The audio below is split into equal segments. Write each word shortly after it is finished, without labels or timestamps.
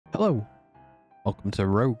Hello, welcome to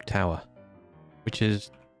Rogue Tower, which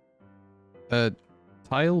is a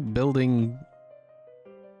tile building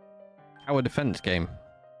tower defense game.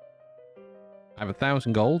 I have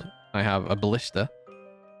 1,000 gold, I have a ballista,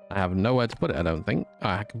 I have nowhere to put it, I don't think. Oh,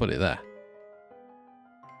 I can put it there.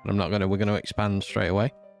 But I'm not gonna, we're gonna expand straight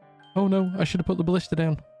away. Oh no, I should have put the ballista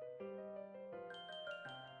down.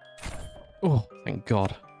 Oh, thank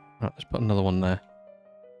God. Right, let's put another one there.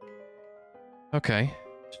 Okay,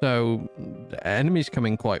 so the enemies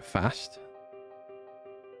coming quite fast.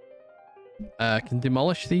 Can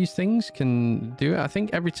demolish these things, can do it. I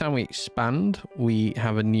think every time we expand, we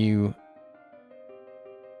have a new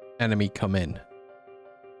enemy come in.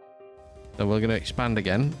 So we're going to expand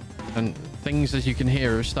again. And things, as you can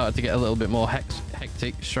hear, have started to get a little bit more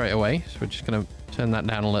hectic straight away. So we're just going to turn that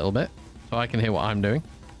down a little bit so I can hear what I'm doing.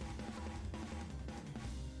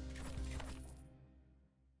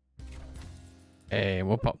 Hey,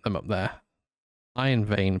 we'll pop them up there. Iron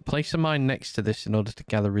vein. Place a mine next to this in order to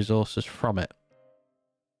gather resources from it.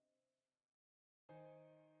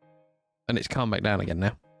 And it's calmed back down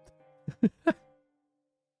again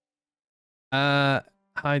now.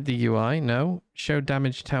 Hide the UI. No. Show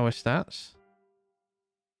damage tower stats.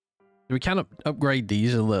 We can upgrade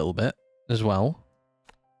these a little bit as well.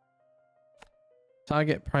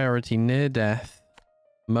 Target priority near death.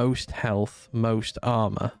 Most health. Most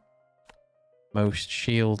armor. Most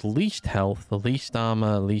shield, least health, the least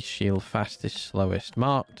armor, least shield, fastest, slowest,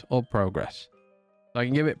 marked, or progress. So I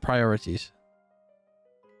can give it priorities.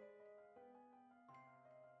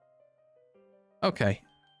 Okay.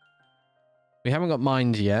 We haven't got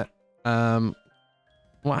mines yet.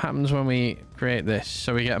 What happens when we create this?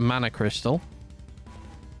 So we get a mana crystal.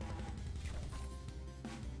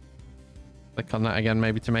 Click on that again,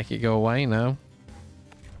 maybe to make it go away. No.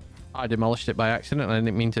 I demolished it by accident. I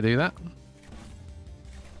didn't mean to do that.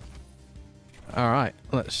 All right,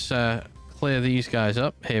 let's clear these guys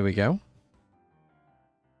up. Here we go.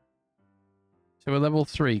 So we're level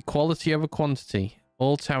 3. Quality over quantity.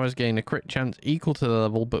 All towers gain a crit chance equal to the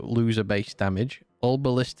level but lose a base damage. All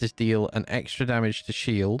ballistas deal an extra damage to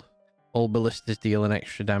shield. All ballistas deal an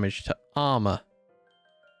extra damage to armor.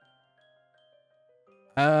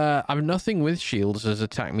 I've nothing with shields has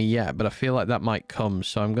attacked me yet, but I feel like that might come,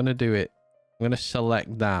 so I'm going to do it. I'm going to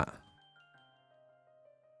select that.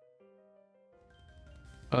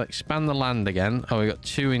 I'll expand the land again. Oh, we got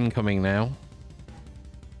 2 incoming now.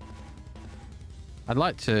 I'd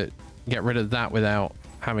like to get rid of that without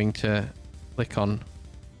having to click on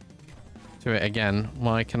to it again.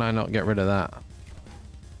 Why can I not get rid of that?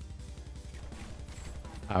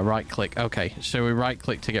 Right click. Okay, so we right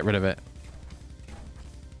click to get rid of it.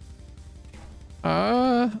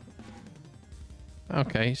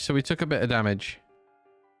 Okay, so we took a bit of damage.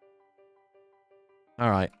 All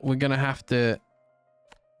right, we're gonna have to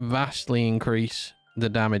vastly increase the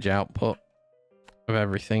damage output of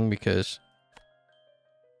everything because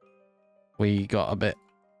we got a bit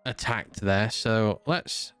attacked there. So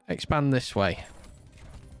let's expand this way.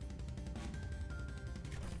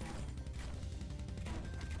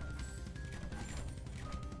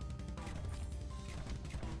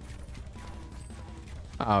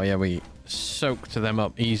 Oh yeah, we soaked them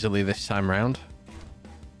up easily this time round.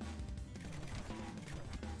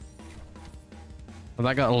 Well,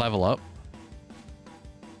 that got a level up.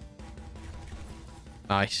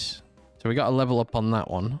 Nice. So we got a level up on that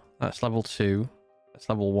one. That's level 2. That's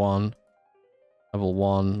level 1. Level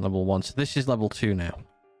 1. Level 1. So this is level 2 now.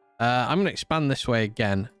 I'm going to expand this way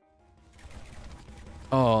again.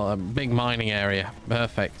 Oh, a big mining area.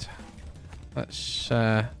 Perfect. Let's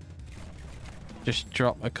just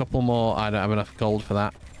drop a couple more. I don't have enough gold for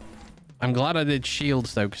that. I'm glad I did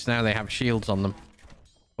shields though, because now they have shields on them.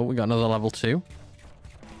 Oh, we got another level 2.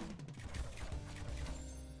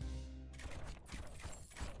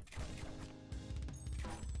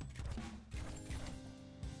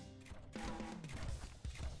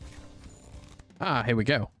 Ah, here we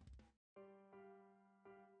go.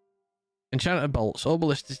 Enchanted bolts. All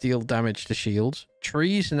ballistas deal damage to shields.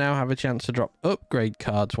 Trees now have a chance to drop upgrade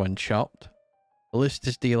cards when chopped.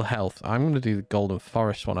 Ballistas deal health. I'm going to do the golden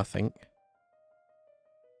forest one, I think.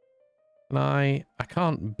 Can I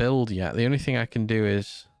can't build yet. The only thing I can do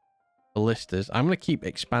is ballistas. I'm going to keep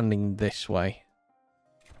expanding this way.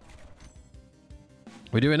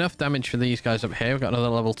 We do enough damage for these guys up here. We've got another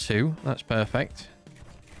level 2. That's perfect.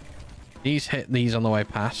 These hit these on the way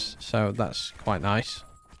past, so that's quite nice.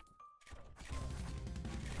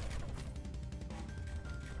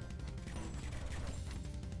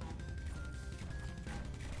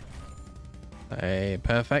 Hey,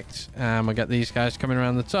 perfect. And we'll get these guys coming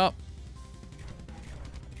around the top.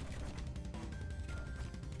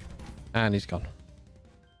 And he's gone.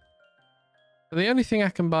 So the only thing I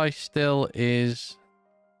can buy still is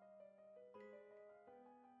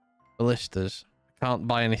ballistas. I can't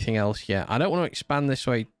buy anything else yet. I don't want to expand this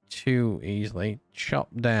way too easily. Chop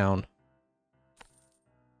down.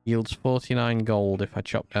 Yields 49 gold if I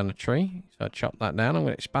chop down a tree. So I chop that down. I'm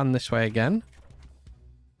going to expand this way again.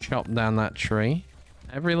 Chop down that tree.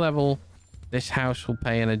 Every level, this house will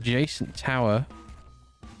pay an adjacent tower,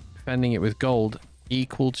 defending it with gold,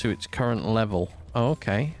 equal to its current level. Oh,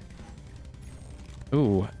 okay.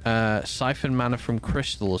 Ooh, siphon mana from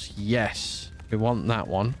crystals. Yes, we want that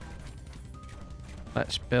one.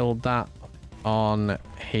 Let's build that on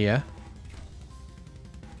here.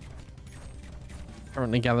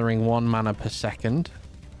 Currently gathering 1 mana per second.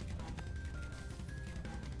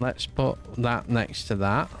 Let's put that next to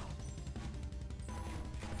that.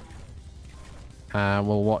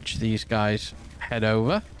 We'll watch these guys head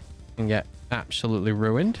over and get absolutely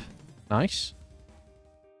ruined. Nice.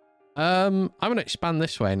 I'm going to expand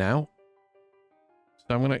this way now.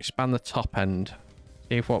 So I'm going to expand the top end.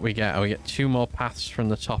 See if what we get. Oh, we get 2 more paths from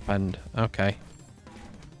the top end. Okay.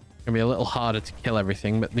 Gonna be a little harder to kill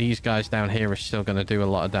everything, but these guys down here are still going to do a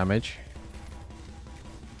lot of damage.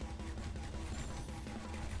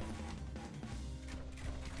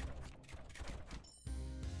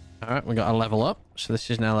 Alright, we got a level up. So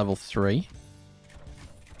this is now level 3.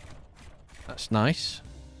 That's nice.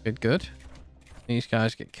 Good, good. These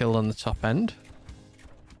guys get killed on the top end.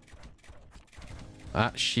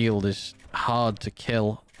 That shield is hard to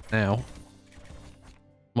kill now.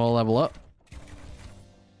 More level up.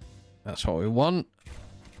 That's what we want.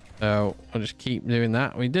 So we'll just keep doing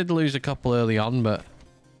that. We did lose a couple early on, but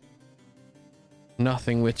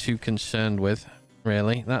nothing we're too concerned with,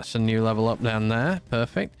 really. That's a new level up down there.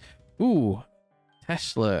 Perfect. Ooh,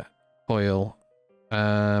 Tesla coil.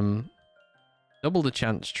 Double the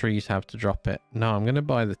chance trees have to drop it. No, I'm going to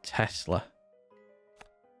buy the Tesla.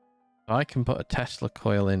 I can put a Tesla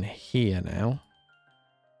coil in here now.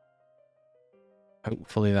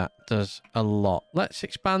 Hopefully that does a lot. Let's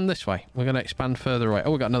expand this way. We're going to expand further away.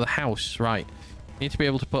 Oh, we got another house. Right. Need to be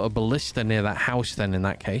able to put a ballista near that house then in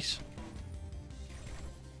that case.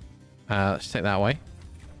 Let's take that way.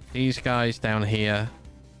 These guys down here.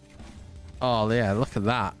 Oh, yeah. Look at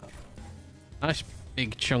that. Nice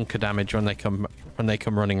big chunk of damage when they come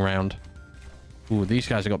running around. Ooh, these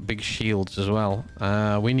guys have got big shields as well.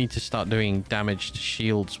 We need to start doing damage to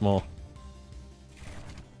shields more.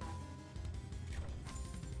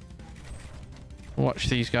 Watch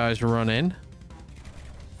these guys run in.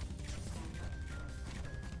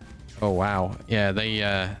 Oh, wow. Yeah, they...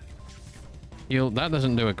 that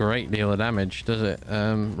doesn't do a great deal of damage, does it?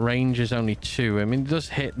 Range is only 2. I mean, it does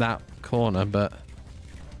hit that corner, but...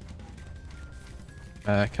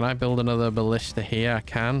 can I build another ballista here? I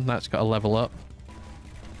can. That's got a level up.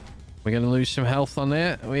 We're going to lose some health on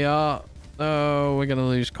it. We are. Oh, we're going to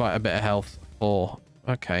lose quite a bit of health. 4.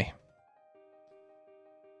 Okay.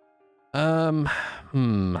 We've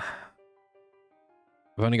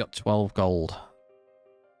only got 12 gold.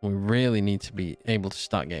 We really need to be able to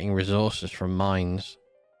start getting resources from mines.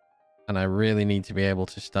 And I really need to be able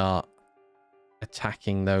to start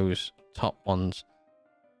attacking those top ones.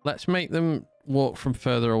 Let's make them walk from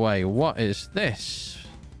further away. What is this?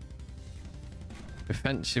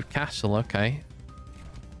 Defensive castle, okay.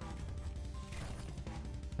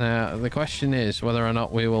 Now, the question is whether or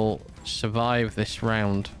not we will survive this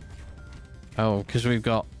round. Oh, because we've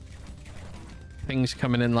got things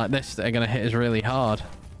coming in like this that are going to hit us really hard.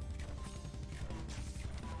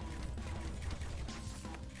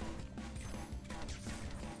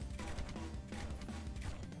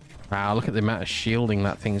 Wow, look at the amount of shielding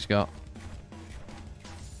that thing's got.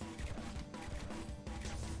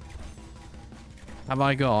 Have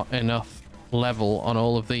I got enough level on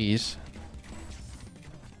all of these?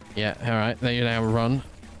 Yeah, alright, there you now run.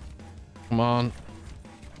 Come on.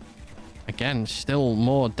 Again, still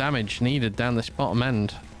more damage needed down this bottom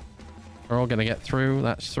end. We're all going to get through.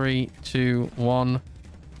 That's 3, 2, 1.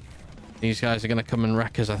 These guys are going to come and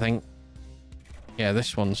wreck us, I think. Yeah,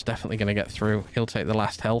 this one's definitely going to get through. He'll take the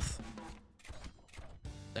last health.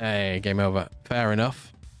 Hey, game over. Fair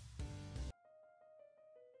enough.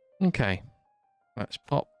 Okay. Let's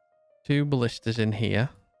pop 2 ballistas in here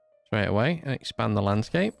straight away and expand the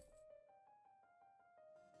landscape.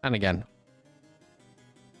 And again.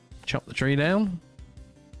 Chop the tree down.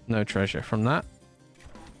 No treasure from that.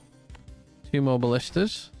 2 more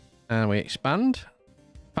ballistas. And we expand.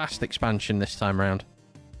 Fast expansion this time around.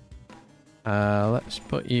 Let's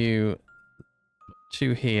put you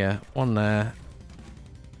 2 here. 1 there.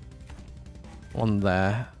 1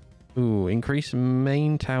 there. Ooh, increase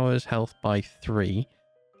main tower's health by 3.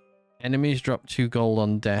 Enemies drop 2 gold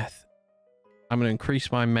on death. I'm going to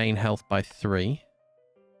increase my main health by 3.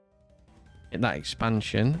 Get that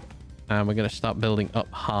expansion. And we're going to start building up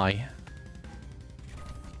high.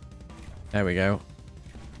 There we go.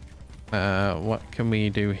 What can we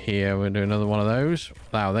do here? We'll do another one of those.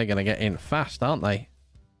 Wow, they're going to get in fast, aren't they?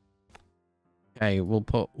 Okay, we'll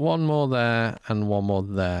put one more there and one more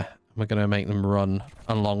there. We're going to make them run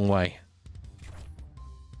a long way.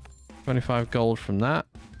 25 gold from that.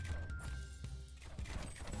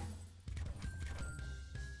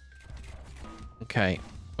 Okay,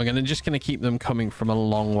 we're just going to keep them coming from a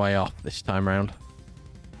long way off this time around.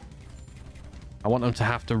 I want them to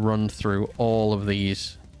have to run through all of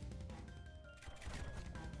these.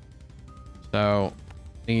 So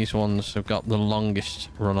these ones have got the longest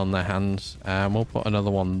run on their hands. And we'll put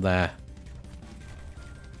another one there.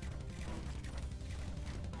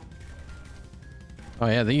 Oh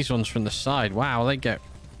yeah, these ones from the side. Wow, they get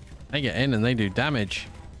in and they do damage.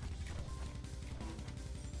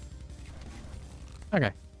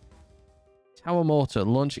 Okay. Tower mortar.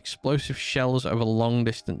 Launch explosive shells over long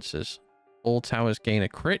distances. All towers gain a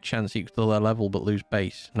crit chance equal to their level but lose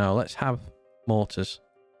base. No, let's have mortars.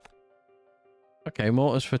 Okay,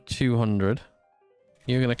 mortars for 200.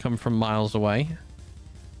 You're going to come from miles away.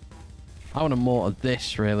 I want to mortar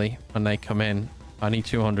this, really, when they come in. I need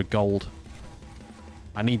 200 gold.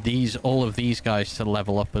 I need all of these guys to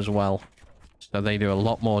level up as well. So they do a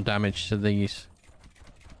lot more damage to these.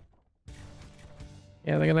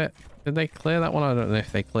 Yeah, they're going to... Did they clear that one? I don't know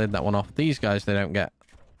if they cleared that one off. These guys, they don't get.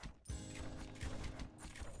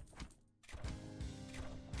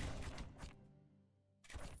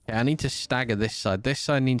 Yeah, I need to stagger this side. This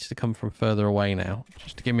side needs to come from further away now.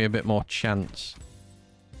 Just to give me a bit more chance.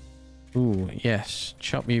 Ooh, yes.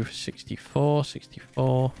 Chop you for 64,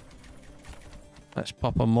 64. Let's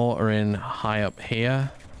pop a mortar in high up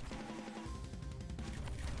here.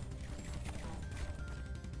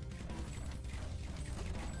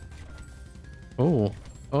 Oh,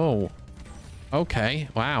 oh, okay,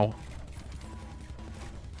 wow.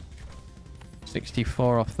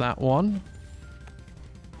 64 off that one.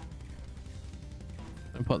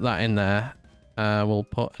 And put that in there. We'll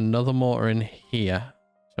put another mortar in here.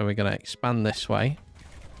 So we're going to expand this way.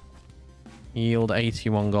 Yield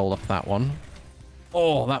 81 gold off that one.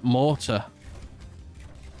 Oh, that mortar.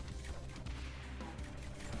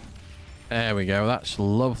 There we go. That's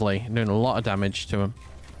lovely. Doing a lot of damage to him.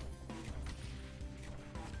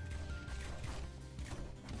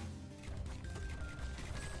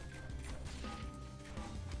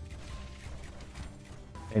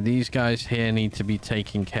 Okay, these guys here need to be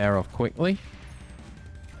taken care of quickly.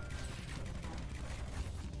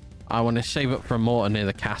 I want to save up for a mortar near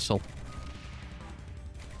the castle.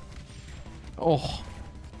 Oh.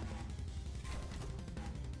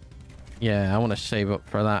 Yeah, I want to save up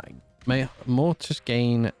for that. May mortars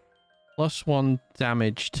gain +1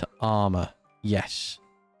 damage to armor. Yes.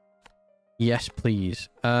 Yes, please.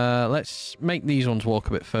 Let's make these ones walk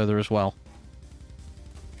a bit further as well.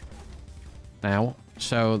 Now.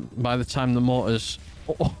 So by the time the mortars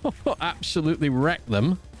absolutely wreck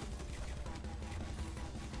them.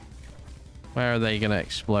 Where are they going to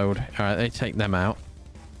explode? All right, they take them out.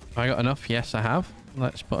 Have I got enough? Yes, I have.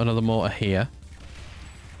 Let's put another mortar here.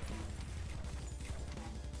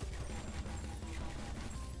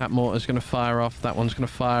 That mortar's going to fire off. That one's going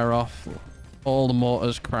to fire off. All the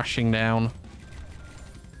mortars crashing down.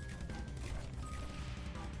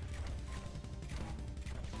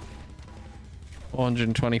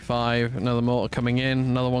 $425. Another mortar coming in.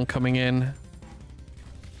 Another one coming in.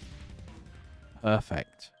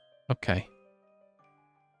 Perfect. Okay.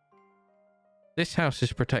 This house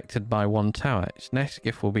is protected by 1 tower. Its next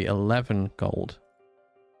gift will be 11 gold.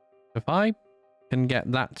 If I can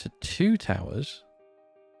get that to 2 towers...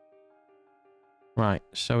 Right,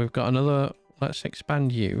 so we've got another... Let's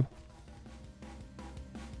expand you.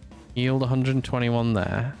 Yield 121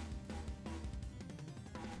 there.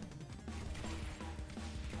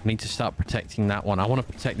 I need to start protecting that one. I want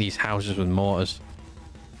to protect these houses with mortars.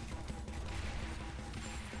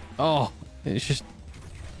 Oh, it's just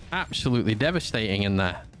absolutely devastating in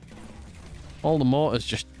there. All the mortars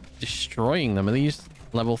just destroying them. Are these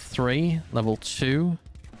level 3, level 2,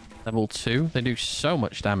 level 2? They do so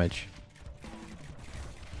much damage.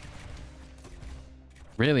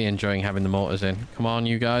 Really enjoying having the mortars in. Come on,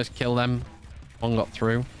 you guys, kill them. One got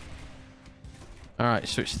through. Alright,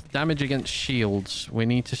 so it's damage against shields. We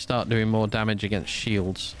need to start doing more damage against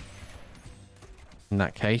shields. In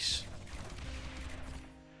that case.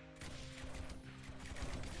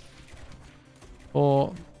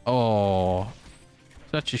 Or Oh,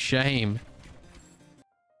 such a shame.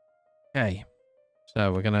 Okay.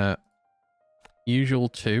 So we're going to usual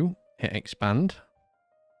 2, hit expand.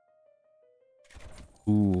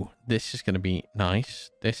 Ooh, this is going to be nice.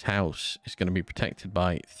 This house is going to be protected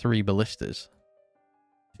by 3 ballistas.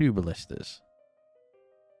 2 ballistas.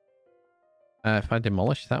 If I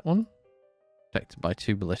demolish that one, protected by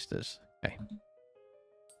 2 ballistas. Okay.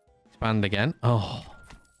 Expand again. Oh,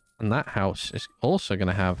 and that house is also going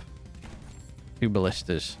to have 2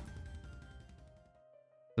 ballistas.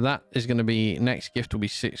 So that is going to be, next gift will be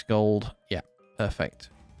 6 gold. Yeah, perfect.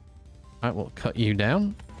 All right, we'll cut you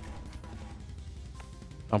down.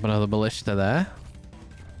 Pop another ballista there.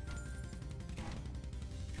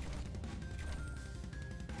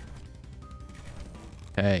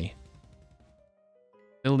 Okay.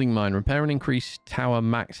 Building mine. Repair and increase tower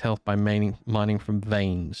max health by mining from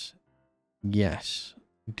veins. Yes.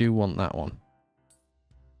 Do want that one.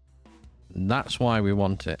 That's why we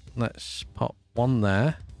want it. Let's pop one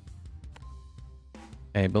there.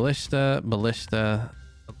 Okay, ballista, ballista,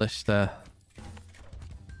 ballista.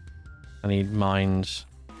 I need mines.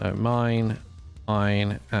 So mine,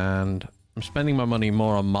 and I'm spending my money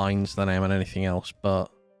more on mines than I am on anything else, but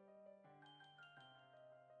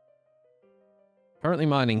currently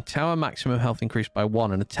mining. Tower maximum health increased by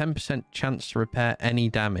 1 and a 10% chance to repair any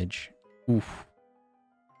damage. Oof.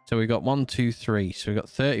 So we got 1, 2, 3. So we got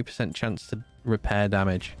 30% chance to repair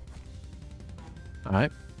damage. All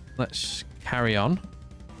right, let's carry on.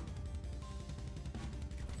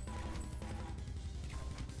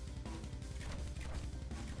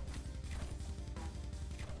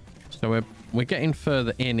 So we're getting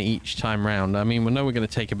further in each time round. I mean, we know we're going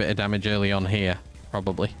to take a bit of damage early on here,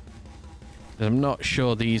 probably. I'm not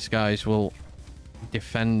sure these guys will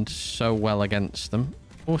defend so well against them.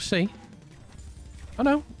 We'll see.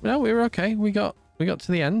 Oh no, we were okay. We got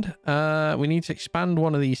to the end. We need to expand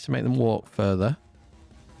one of these to make them walk further.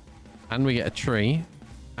 And we get a tree.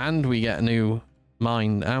 And we get a new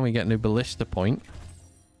mine. And we get a new ballista point.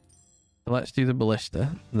 So let's do the ballista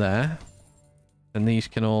there. And these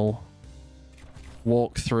can all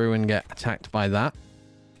walk through and get attacked by that.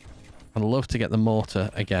 I'd love to get the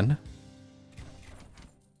mortar again.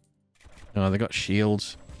 Oh, they got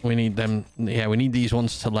shields. We need them. Yeah, we need these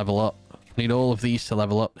ones to level up. We need all of these to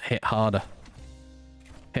level up. Hit harder.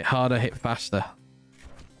 Hit harder, hit faster.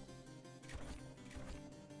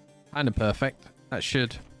 Kind of perfect. That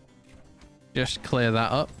should just clear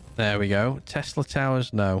that up. There we go. Tesla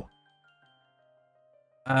towers, no.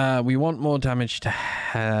 We want more damage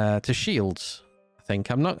to shields, I think.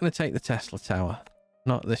 I'm not going to take the Tesla tower.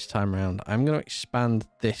 Not this time around. I'm going to expand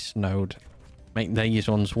this node. Make these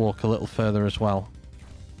ones walk a little further as well.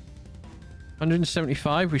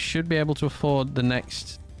 175. We should be able to afford the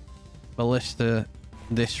next ballista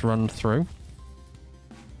this run through.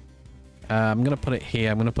 I'm going to put it here.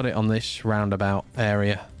 I'm going to put it on this roundabout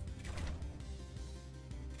area.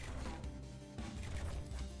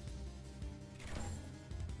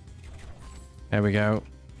 There we go.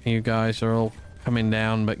 You guys are all coming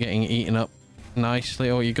down but getting eaten up nicely.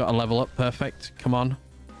 Oh, you got a level up. Perfect. Come on.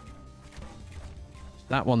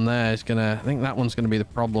 That one there is gonna... I think that one's gonna be the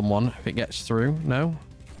problem one if it gets through. No?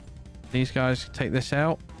 These guys take this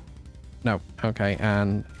out? No. Okay,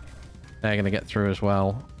 and they're gonna get through as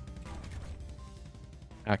well.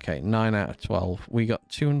 Okay, 9 out of 12. We got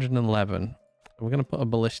 211. We're gonna put a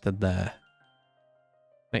ballista there.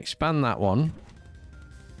 Expand that one.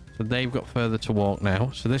 So they've got further to walk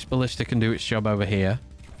now. So this ballista can do its job over here.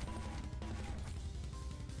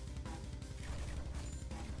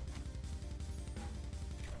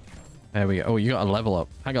 There we go. Oh, you got to level up.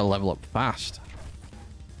 I got to level up fast.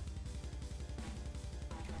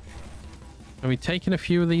 Are we taking a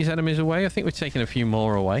few of these enemies away? I think we're taking a few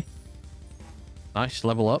more away. Nice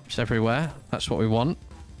level ups everywhere. That's what we want.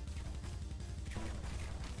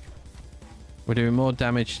 We're doing more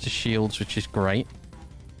damage to shields, which is great.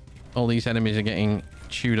 All these enemies are getting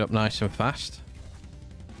chewed up nice and fast.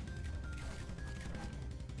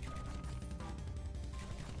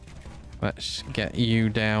 Let's get you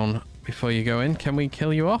down before you go in. Can we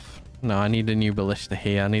kill you off? No, I need a new ballista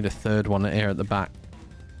here. I need a third one here at the back.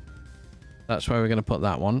 That's where we're going to put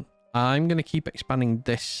that one. I'm going to keep expanding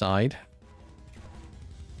this side.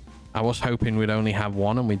 I was hoping we'd only have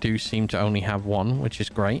one, and we do seem to only have one, which is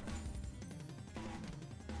great.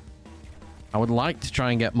 I would like to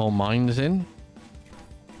try and get more mines in.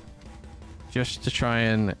 Just to try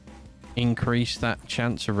and increase that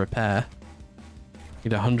chance of repair.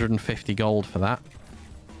 Need 150 gold for that.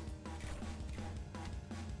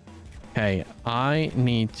 Okay, I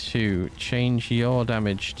need to change your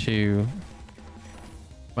damage to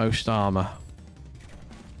Most armor.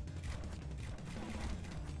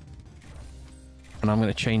 And I'm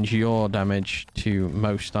going to change your damage to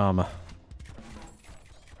most armor.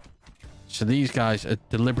 So these guys are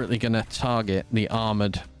deliberately going to target the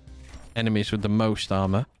armored enemies with the most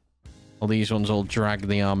armor. Well, these ones all drag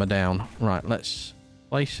the armor down. Right, let's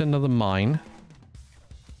place another mine.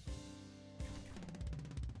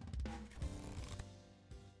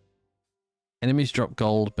 Enemies drop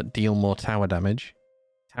gold but deal more tower damage.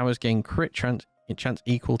 Towers gain crit chance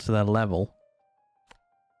equal to their level.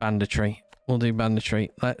 Banditry. We'll do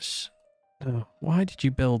banditry. Let's... Oh, why did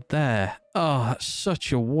you build there? Oh, that's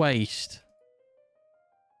such a waste.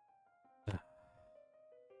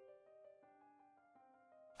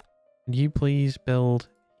 Can you please build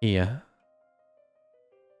here?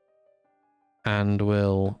 And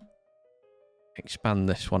we'll expand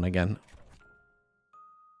this one again.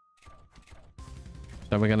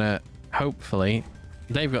 So we're gonna, hopefully,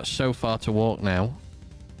 they've got so far to walk now.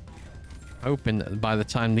 Hoping that by the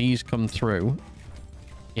time these come through,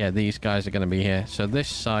 yeah, these guys are gonna be here. So this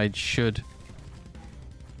side should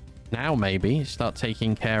now maybe start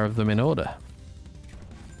taking care of them in order.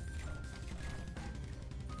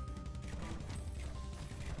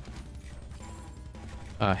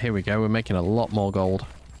 Here we go. We're making a lot more gold.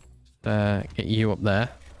 Get you up there.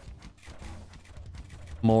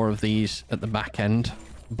 More of these at the back end,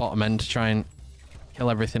 bottom end, to try and kill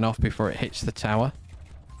everything off before it hits the tower.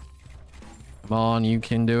 Come on, you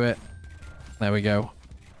can do it. There we go.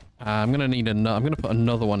 I'm gonna need another. I'm gonna put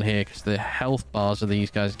another one here because the health bars of these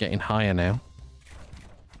guys are getting higher now.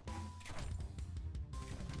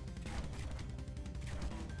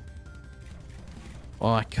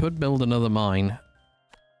 Well, I could build another mine.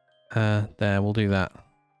 There, we'll do that.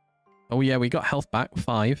 Oh yeah, we got health back,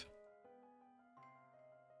 5.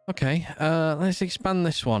 Okay, let's expand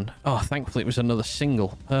this one. Oh, thankfully it was another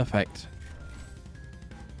single. Perfect.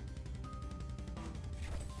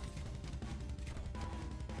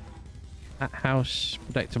 That house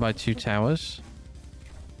protected by 2 towers.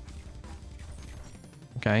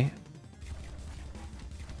 Okay.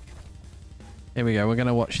 Here we go. We're going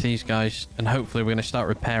to watch these guys, and hopefully we're going to start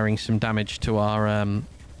repairing some damage to our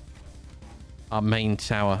main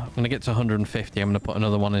tower. I'm going to get to 150. I'm going to put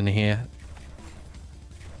another one in here.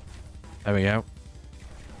 There we go.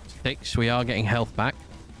 6. We are getting health back.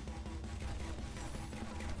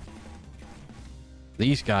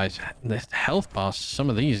 These guys, the health bars, some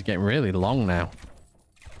of these are getting really long now.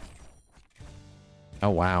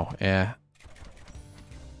 Oh, wow. Yeah.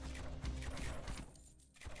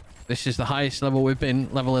 This is the highest level we've been,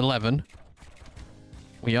 level 11.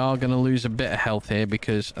 We are going to lose a bit of health here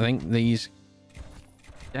because I think these...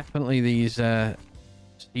 Definitely these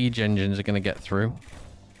siege engines are going to get through.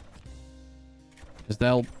 Because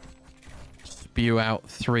they'll spew out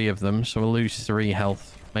 3 of them, so we'll lose 3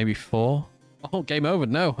 health. Maybe 4. Oh, game over.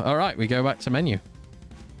 No. All right, we go back to menu.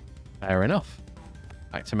 Fair enough.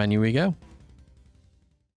 Back to menu we go.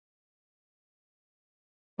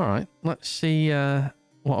 All right, let's see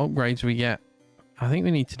what upgrades we get. I think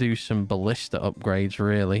we need to do some ballista upgrades,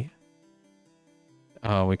 really.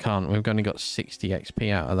 Oh, we can't. We've only got 60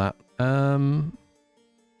 XP out of that.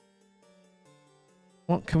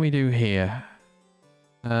 What can we do here?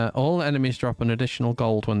 All enemies drop an additional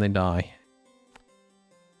gold when they die.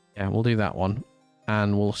 Yeah, we'll do that one.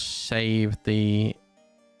 And we'll save the...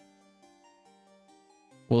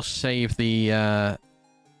 We'll save the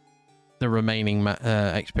remaining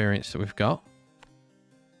experience that we've got.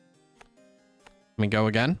 Let me go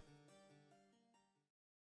again.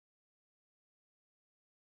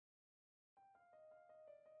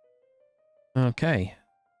 Okay.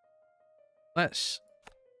 Let's...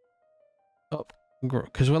 Oh,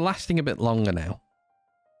 because we're lasting a bit longer now.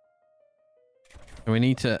 And we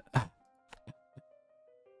need to...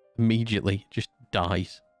 Immediately just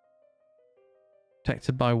dies.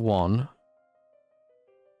 Protected by 1.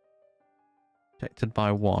 Protected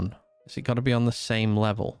by 1. Has it got to be on the same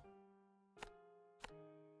level?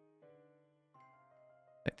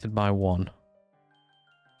 Protected by 1.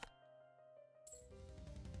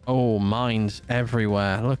 Oh, mines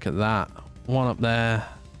everywhere. Look at that. 1 up there.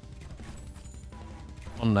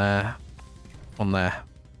 1 there. 1 there.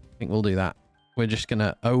 I think we'll do that. We're just going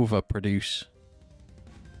to overproduce.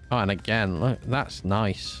 Oh, and again, look, that's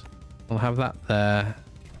nice. We'll have that there.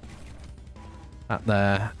 That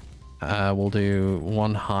there. We'll do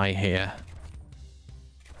 1 high here.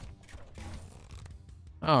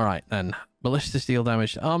 All right, then. Ballistas deal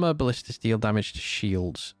damage to armor. Ballistas deal damage to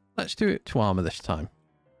shields. Let's do it to armor this time.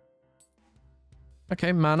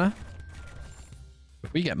 Okay, mana.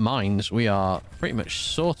 If we get mines, we are pretty much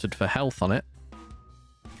sorted for health on it.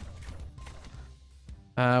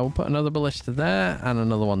 We'll put another ballista there and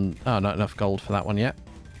another one. Oh, not enough gold for that one yet.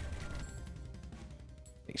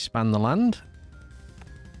 Expand the land.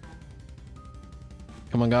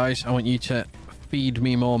 Come on, guys. I want you to feed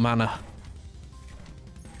me more mana.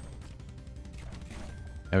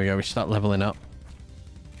 There we go. We start leveling up.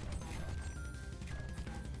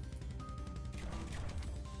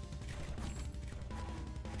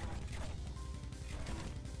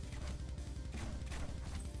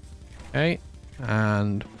 Okay.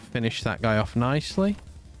 And finish that guy off nicely.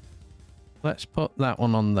 Let's put that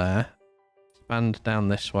one on there. Expand down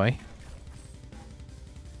this way.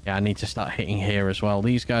 Yeah, I need to start hitting here as well.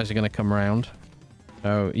 These guys are going to come around.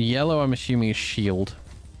 So, yellow, I'm assuming, is shield.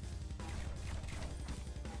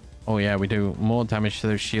 Oh, yeah, we do more damage to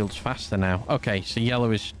those shields faster now. Okay, so yellow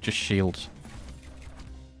is just shields.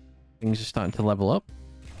 Things are starting to level up.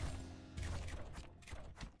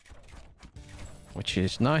 Which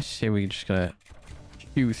is nice. Here we're just going to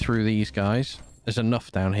chew through these guys. There's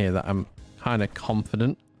enough down here that I'm kind of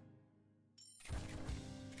confident.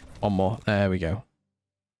 One more. There we go.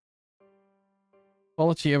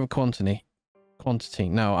 Quality over quantity.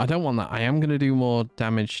 No, I don't want that. I am going to do more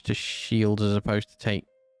damage to shields as opposed to take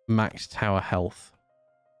max tower health.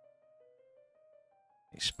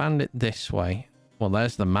 Expand it this way. Well,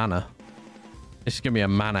 there's the mana. This is going to be a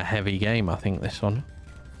mana heavy game, I think, this one.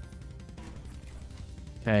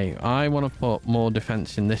 Okay, I want to put more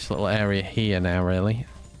defense in this little area here now, really.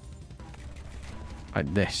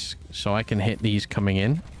 Like this. So I can hit these coming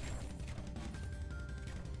in.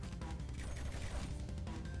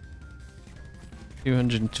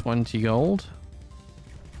 $220 gold.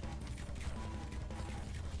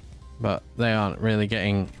 But they aren't really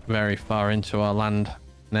getting very far into our land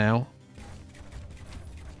now.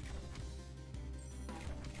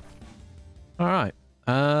 Alright.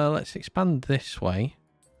 Let's expand this way.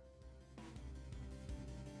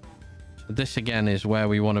 So this again is where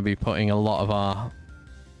we want to be putting a lot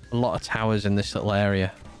of towers in this little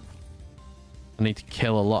area. I need to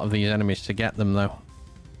kill a lot of these enemies to get them though.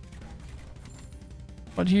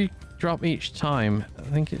 What do you drop each time? I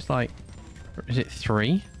think it's like, is it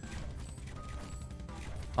 3?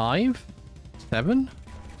 5? 7?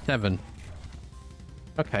 7.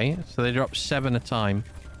 Okay, so they drop 7 a time.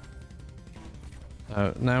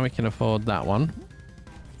 So now we can afford that one.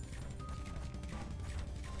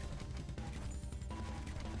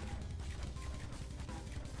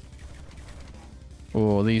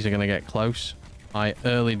 Oh, these are going to get close. My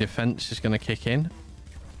early defense is going to kick in.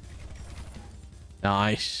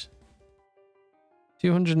 Nice.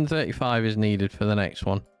 235 is needed for the next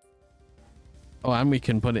one. Oh, and we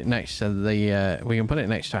can put it next to the we can put it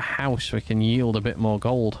next to a house so we can yield a bit more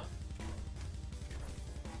gold.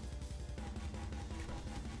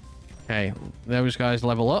 Okay, those guys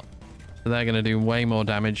level up. So they're going to do way more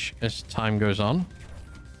damage as time goes on.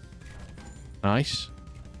 Nice.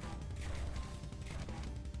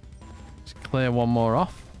 Let's clear one more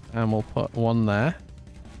off and we'll put one there.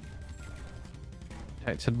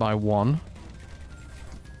 Protected by 1.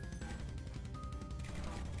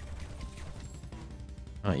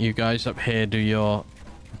 Right, you guys up here do your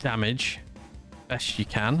damage best you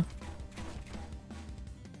can.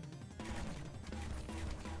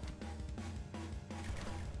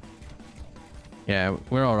 Yeah,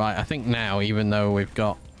 we're all right. I think now, even though we've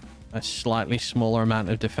got a slightly smaller amount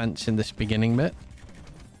of defense in this beginning bit,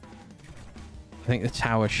 I think the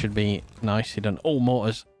tower should be nicely done. Oh,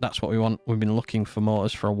 mortars. That's what we want. We've been looking for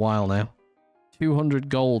mortars for a while now. 200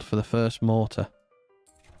 gold for the first mortar.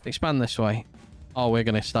 Expand this way. Oh, we're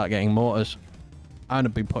going to start getting mortars. I'm going to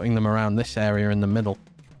be putting them around this area in the middle.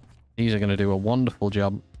 These are going to do a wonderful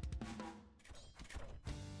job.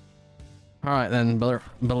 All right then,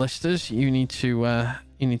 ballistas. You need to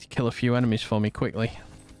kill a few enemies for me quickly.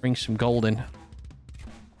 Bring some gold in.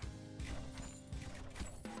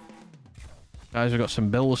 Guys, we've got some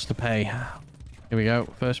bills to pay. Here we go.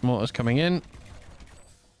 First mortar's coming in.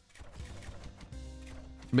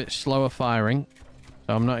 A bit slower firing,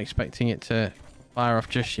 so I'm not expecting it to fire off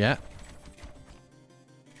just yet.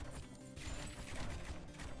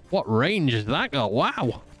 What range has that got?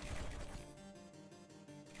 Wow.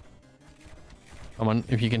 Come on,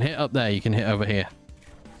 if you can hit up there, you can hit over here.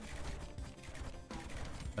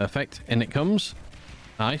 Perfect. In it comes.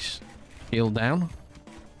 Nice. Shield down.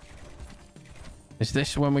 Is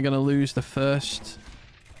this when we're going to lose the first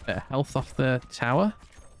bit of health off the tower?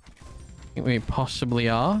 I think we possibly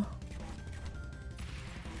are.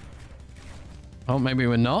 Oh, maybe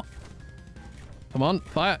we're not. Come on,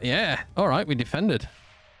 fire. Yeah. All right, we defended.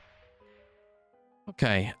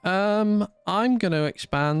 Okay. I'm going to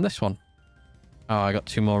expand this one. Oh, I got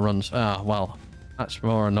 2 more runs. Ah, well, That's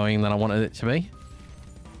more annoying than I wanted it to be.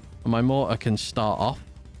 But my mortar can start off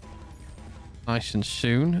nice and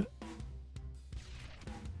soon.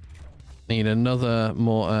 Need another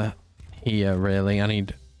mortar here, really. I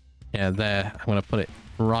need... Yeah, there. I'm going to put it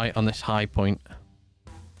right on this high point.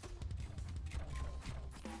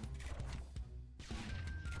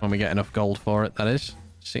 When we get enough gold for it, that is.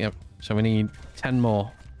 See, so we need 10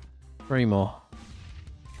 more. 3 more.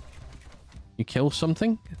 You kill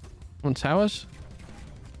something on towers?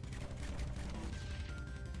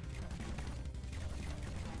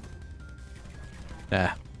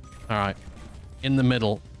 There. Alright. In the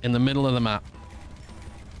middle. In the middle of the map.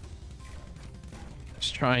 Let's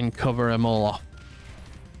try and cover them all off.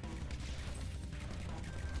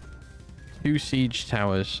 2 siege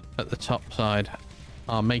towers at the top side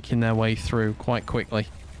are making their way through quite quickly.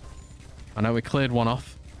 I know we cleared one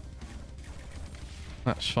off.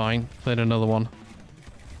 That's fine. Cleared another one.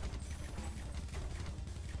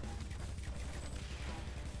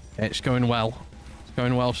 Okay, it's going well. It's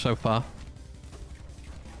going well so far.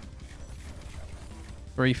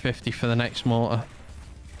 350 for the next mortar.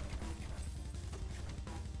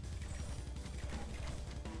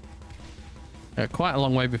 Quite a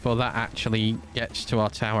long way before that actually gets to our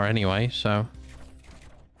tower anyway, so...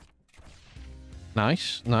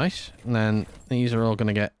 Nice, nice. And then these are all going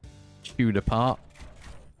to get chewed apart.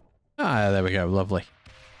 Ah, there we go. Lovely.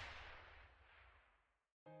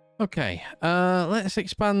 Okay, let's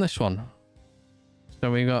expand this one.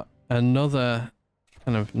 So we've got another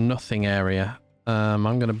kind of nothing area. I'm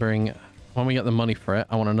going to bring... When we get the money for it,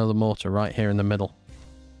 I want another mortar right here in the middle.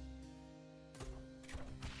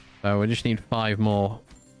 So we just need 5 more.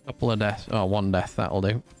 Couple of deaths. Oh, 1 death. That'll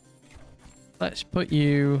do. Let's put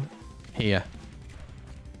you here.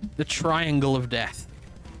 The triangle of death.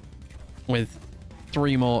 With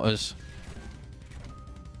 3 mortars.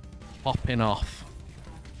 Popping off.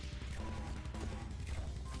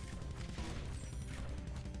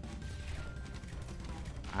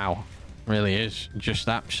 Wow. Really is. Just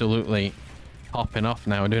absolutely popping off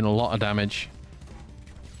now. We're doing a lot of damage.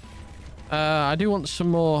 I do want some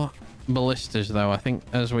more ballistas, though. I think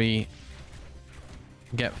as we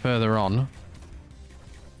get further on.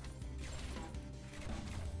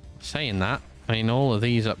 Saying that, I mean, all of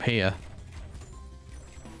these up here,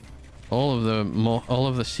 all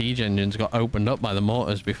of the siege engines got opened up by the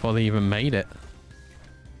mortars before they even made it.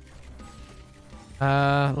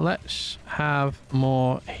 Let's have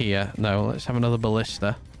more here. No, let's have another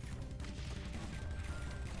ballista.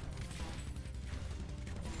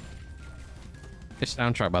 This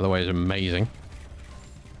soundtrack, by the way, is amazing.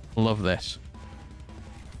 Love this.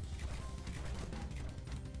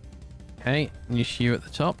 Okay, just you at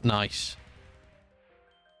the top. Nice.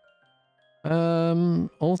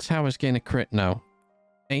 All towers gain a crit. No.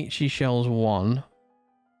 HE shells 1.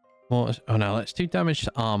 Mortars. Oh no, let's do damage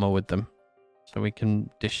to armor with them. So we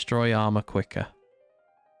can destroy armor quicker.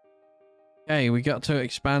 Okay, we got to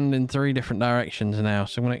expand in 3 different directions now.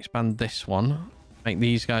 So I'm going to expand this one. Make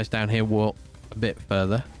these guys down here walk a bit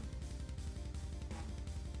further.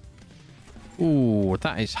 Ooh,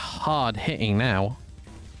 that is hard hitting now.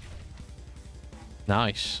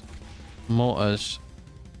 Nice. Mortars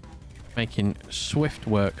making swift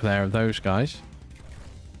work there of those guys.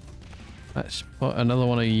 Let's put another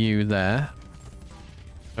one of you there.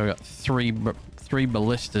 So we've got 3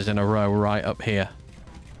 ballistas in a row right up here.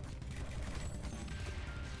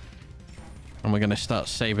 And we're going to start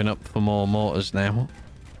saving up for more mortars now.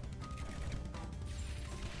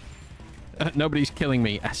 Nobody's killing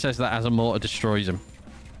me. It says that as a mortar destroys them.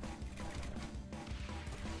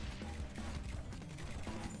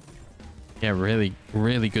 Yeah, really,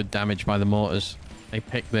 really good damage by the mortars. They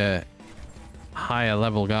pick the higher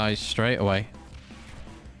level guys straight away.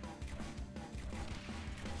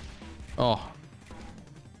 Oh.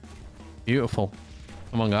 Beautiful.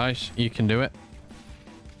 Come on, guys. You can do it.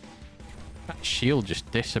 That shield just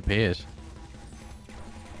disappears.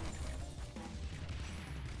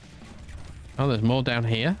 Oh, there's more down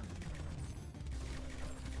here.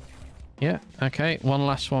 Yeah, okay. One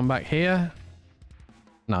last one back here.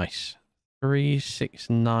 Nice.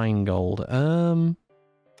 369 gold.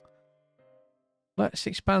 Let's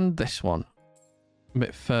expand this one a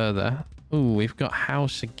bit further. Ooh, we've got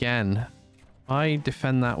house again. I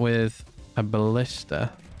defend that with a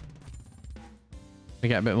ballista. We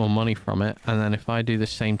get a bit more money from it. And then if I do the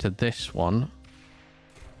same to this one,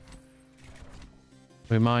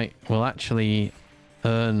 we'll actually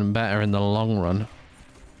earn better in the long run.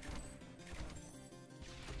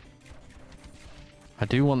 I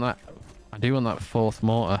do want that 4th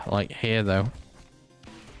mortar, like here though.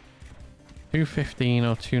 215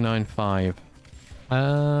 or 295.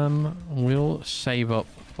 We'll save up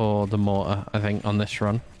for the mortar, I think, on this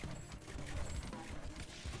run.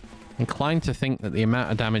 Inclined to think that the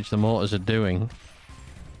amount of damage the mortars are doing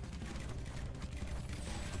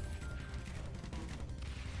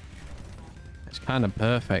it's kind of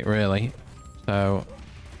perfect, really. So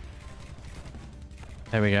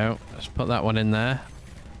there we go. Let's put that one in there.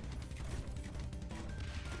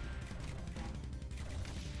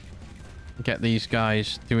 Get these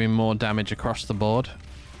guys doing more damage across the board.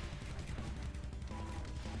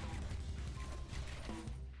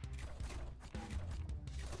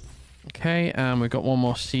 Okay, and we've got one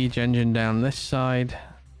more siege engine down this side.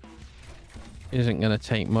 Isn't going to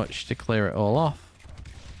take much to clear it all off.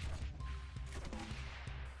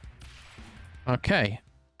 Okay.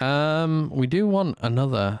 We do want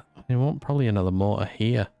another... We want probably another mortar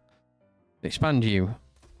here. Expand you.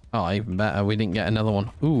 Oh, even better. We didn't get another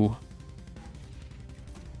one. Ooh.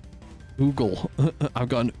 Oogle. I've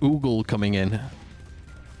got an oogle coming in.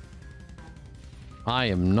 I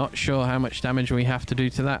am not sure how much damage we have to do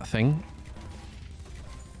to that thing.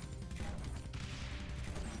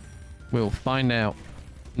 We'll find out.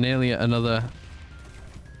 Nearly at another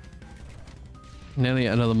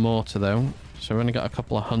mortar though. So we've only got a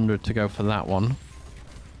couple of hundred to go for that one.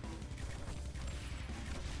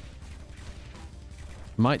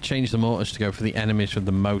 Might change the mortars to go for the enemies with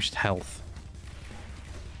the most health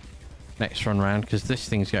next run round, because this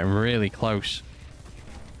thing's getting really close.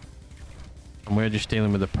 And we're just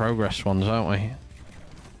dealing with the progress ones, aren't we?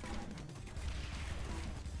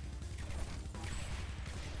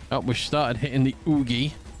 Oh, we've started hitting the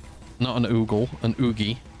oogie. Not an oogle, an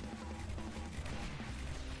oogie.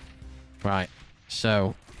 Right,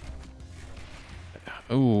 so...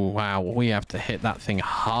 Oh, wow, we have to hit that thing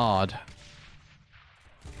hard.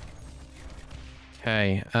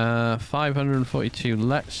 Okay, 542.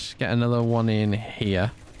 Let's get another one in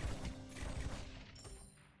here.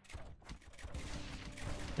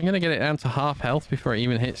 I'm going to get it down to half health before it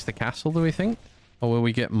even hits the castle, do we think? Or will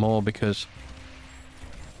we get more because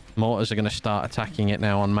mortars are going to start attacking it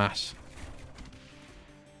now en masse?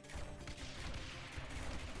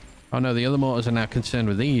 Oh no, the other mortars are now concerned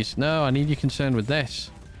with these. No, I need you concerned with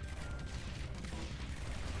this.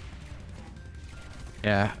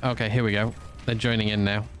 Yeah, okay, here we go. They're joining in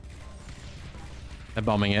now. They're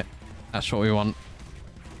bombing it. That's what we want.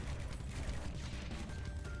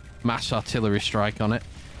 Mass artillery strike on it.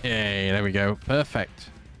 Yay, there we go. Perfect.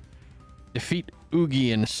 Defeat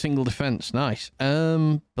Oogie in a single defense. Nice.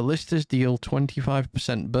 Ballistas deal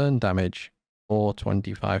 25% burn damage or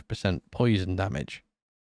 25% poison damage.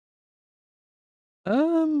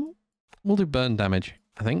 We'll do burn damage,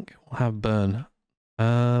 I think. We'll have burn.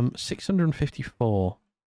 654.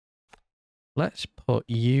 Let's put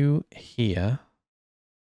you here.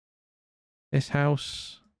 This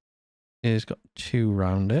house is got 2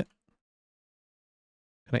 round it.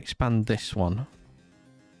 Can expand this one.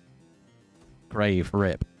 Grave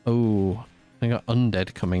rip. Oh, I got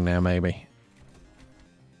undead coming now, maybe.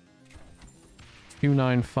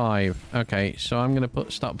 295. Okay, so I'm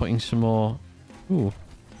gonna start putting some more. Ooh,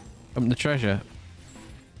 open the treasure.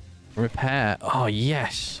 Repair. Oh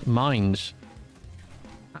yes, mines.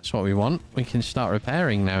 That's what we want. We can start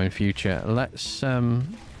repairing now in future. Let's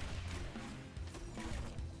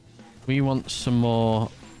we want some more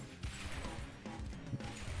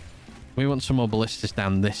ballistas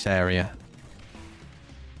down this area.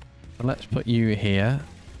 So let's put you here.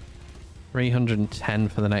 310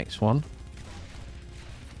 for the next one.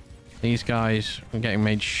 These guys are getting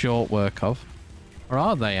made short work of. Or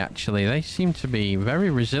are they actually? They seem to be very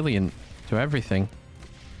resilient to everything.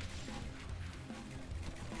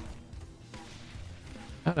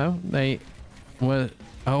 I don't know. They were...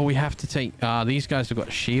 Oh, we have to take... Ah, these guys have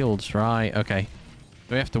got shields. Right, okay.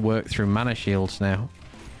 We have to work through mana shields now.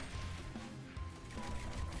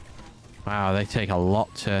 Wow, they take a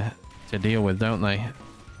lot to deal with, don't they?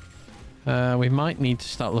 We might need to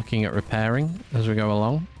start looking at repairing as we go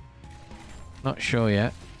along. Not sure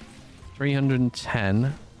yet.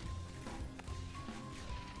 310.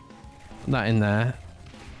 Put that in there.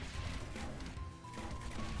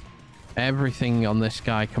 Everything on this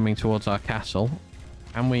guy coming towards our castle.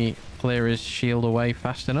 Can we clear his shield away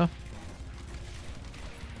fast enough?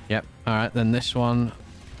 Yep. Alright, then this one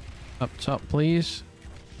up top, please.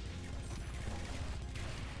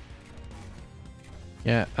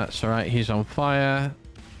 Yeah, that's alright. He's on fire.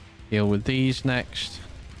 Deal with these next.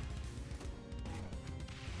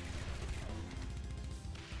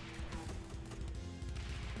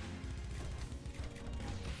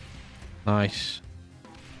 Nice.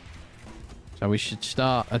 So we should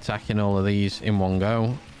start attacking all of these in one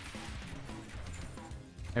go.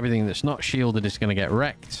 Everything that's not shielded is going to get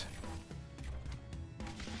wrecked.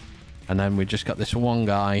 And then we just got this one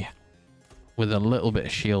guy with a little bit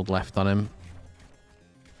of shield left on him.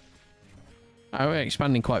 Oh, we're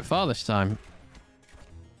expanding quite far this time.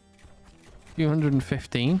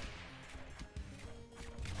 215.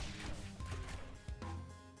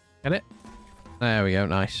 Get it? There we go,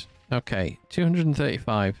 nice. Okay,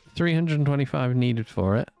 235. 325 needed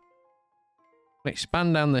for it.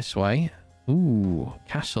 Expand down this way. Ooh,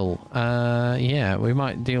 castle. Yeah, we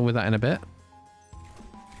might deal with that in a bit.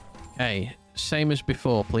 Okay, same as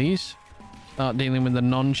before, please. Start dealing with the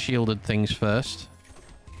non-shielded things first.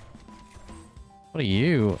 What are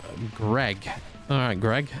you? Greg. Alright,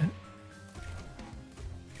 Greg.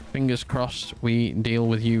 Fingers crossed we deal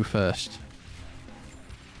with you first.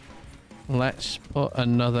 Let's put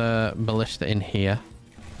another ballista in here.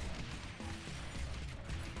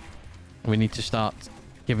 We need to start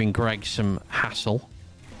giving Greg some hassle.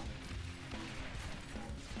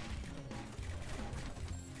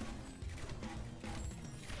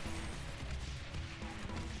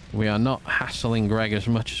 We are not hassling Greg as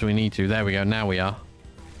much as we need to. There we go. Now we are.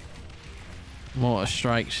 Mortar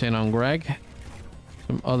strikes in on Greg.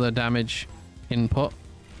 Some other damage input.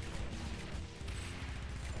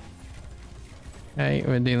 Okay,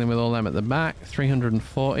 we're dealing with all them at the back.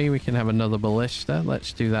 340. We can have another ballista.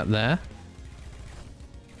 Let's do that there.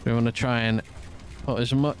 We want to try and put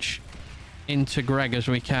as much into Greg as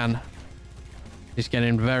we can. He's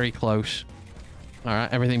getting very close.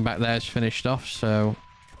 Alright, everything back there is finished off, so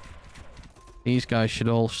these guys should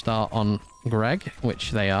all start on Greg,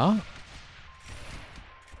 which they are.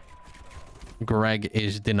 Greg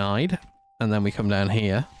is denied. And then we come down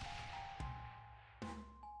here.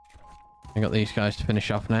 I got these guys to finish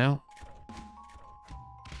off now.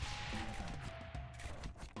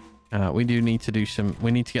 We do need to do some...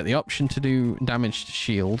 We need to get the option to do damage to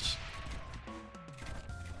shields.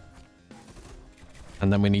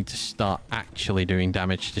 And then we need to start actually doing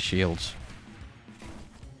damage to shields.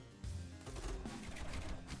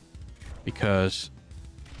 Because...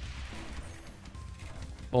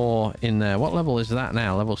 4 in there. What level is that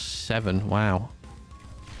now? Level 7. Wow.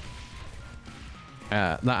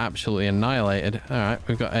 That absolutely annihilated. Alright,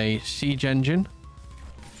 we've got a siege engine.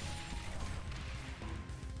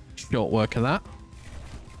 Short work of that.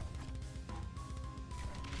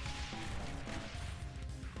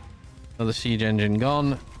 Another siege engine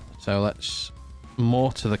gone. So let's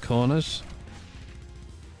mortar the corners.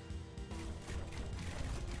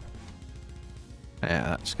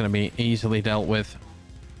 Yeah, that's going to be easily dealt with.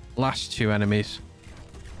 Last 2 enemies.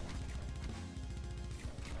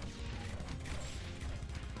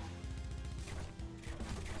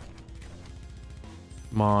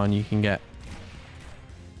 Come on, you can get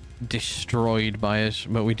destroyed by us,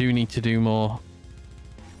 but we do need to do more.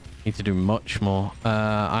 Need to do much more.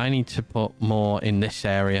 I need to put more in this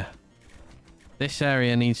area. This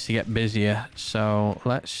area needs to get busier, so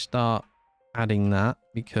let's start adding that,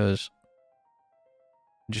 because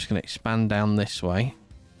I'm just going to expand down this way.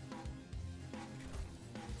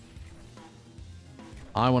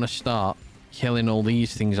 I want to start killing all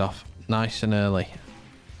these things off nice and early.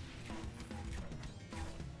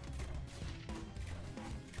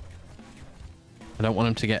 I don't want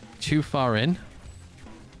them to get too far in.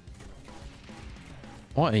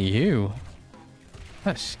 What are you?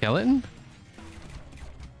 That skeleton?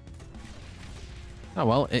 Oh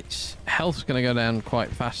well, its health's going to go down quite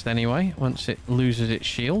fast anyway once it loses its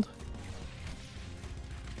shield.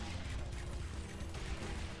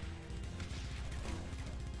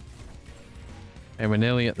 Okay, we're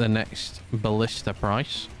nearly at the next ballista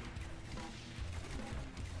price.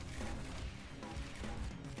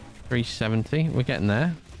 370. We're getting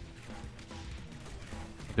there.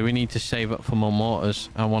 Do we need to save up for more mortars?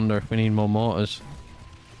 I wonder if we need more mortars.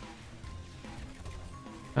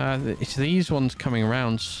 It's these ones coming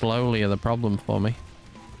around slowly are the problem for me.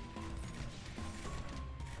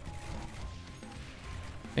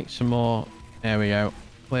 Take some more. There we go.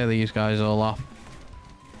 Clear these guys all off.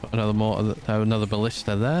 Put another mortar, another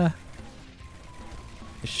ballista there.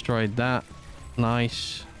 Destroyed that.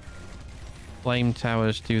 Nice. Flame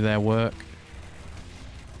towers do their work.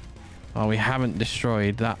 Oh, we haven't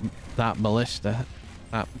destroyed that ballista.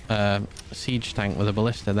 That siege tank with a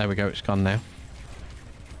ballista. There we go. It's gone now.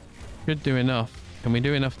 Should do enough. Can we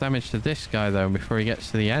do enough damage to this guy, though, before he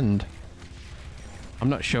gets to the end? I'm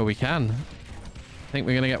not sure we can. I think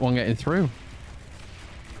we're going to get one getting through.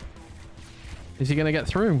 Is he going to get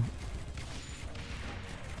through?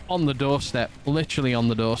 On the doorstep. Literally on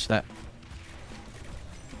the doorstep.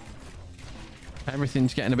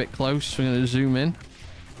 Everything's getting a bit close. We're going to zoom in.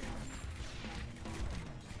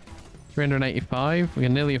 385. We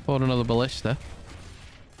can nearly afford another ballista.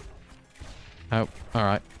 Oh,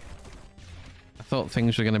 alright. I thought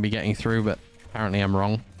things were going to be getting through, but apparently I'm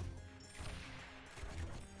wrong.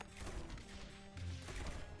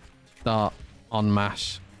 Start en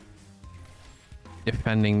masse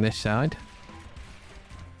defending this side.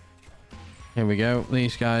 Here we go.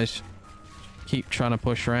 These guys keep trying to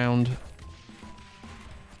push around.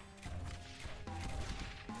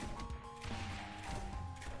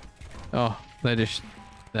 Oh, they're just...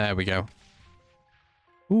 There we go.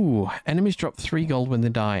 Ooh, enemies drop 3 gold when they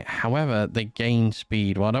die. However, they gain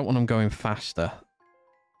speed. Well, I don't want them going faster.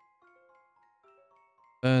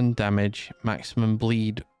 Burn damage. Maximum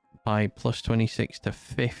bleed by plus 26 to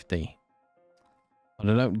 50. But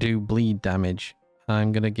I don't do bleed damage.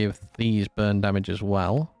 I'm going to give these burn damage as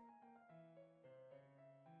well.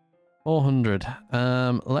 400.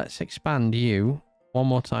 Let's expand you one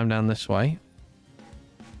more time down this way.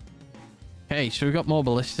 Okay, so we've got more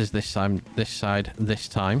ballistas this time, this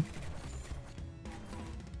time.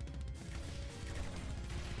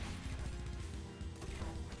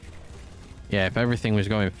 Yeah, if everything was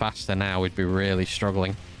going faster now, we'd be really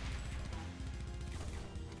struggling.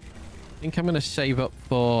 I think I'm going to save up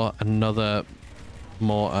for another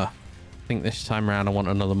mortar. I think this time around I want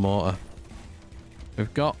another mortar.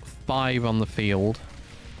 We've got 5 on the field.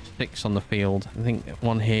 6 on the field. I think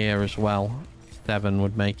one here as well. 7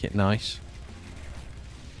 would make it nice.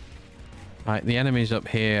 Right, the enemies up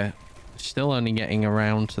here still only getting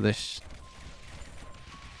around to this.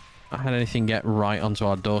 Not had anything get right onto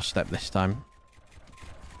our doorstep this time.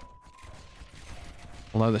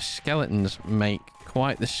 Although the skeletons make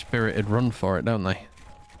quite the spirited run for it, don't they?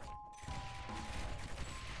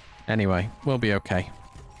 Anyway, we'll be okay.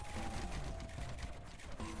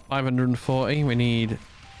 540, we need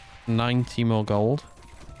 90 more gold.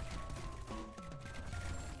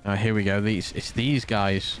 Oh, here we go. It's these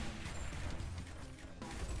guys.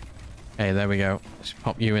 Okay, there we go. Let's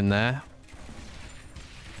pop you in there.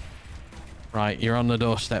 Right, you're on the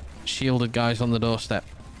doorstep. Shielded guys on the doorstep.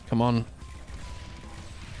 Come on.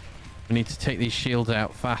 We need to take these shields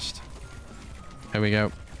out fast. There we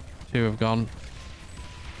go. 2 have gone.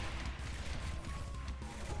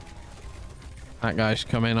 That guy's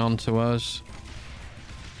coming on to us.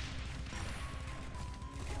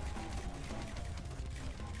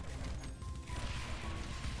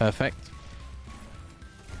 Perfect.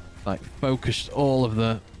 Like focused all of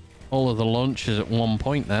the launchers at one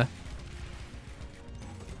point there.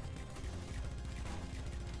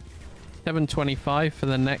 725 for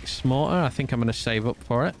the next mortar. I think I'm going to save up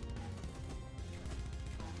for it.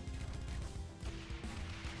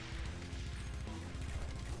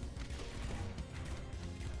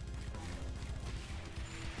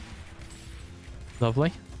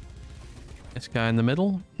 Lovely. This guy in the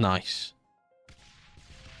middle. Nice.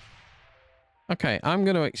 Okay, I'm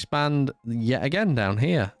going to expand yet again down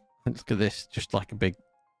here. Look at this, just like a big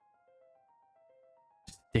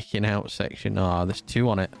sticking out section. Ah, there's 2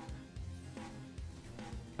 on it.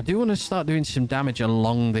 I do want to start doing some damage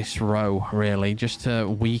along this row, really, just to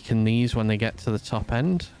weaken these when they get to the top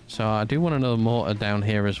end. So I do want another mortar down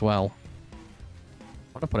here as well.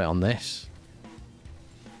 I want to put it on this.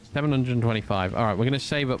 725. All right, we're going to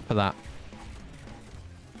save up for that.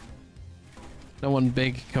 No one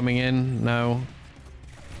big coming in. No.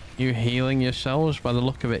 You healing yourselves? By the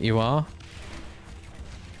look of it, you are.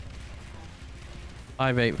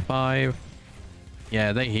 585.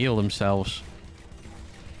 Yeah, they heal themselves.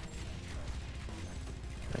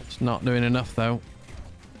 It's not doing enough, though.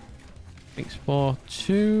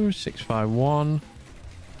 642. 651.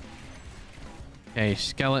 Okay,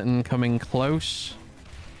 skeleton coming close.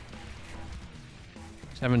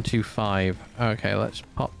 725. Okay, let's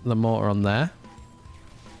pop the mortar on there.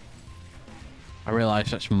 I realise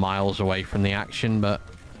that's miles away from the action, but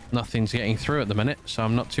nothing's getting through at the minute, so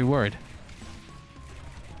I'm not too worried.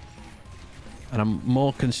 And I'm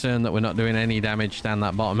more concerned that we're not doing any damage down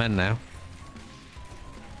that bottom end now.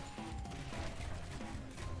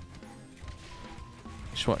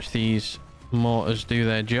 Just watch these mortars do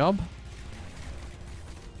their job.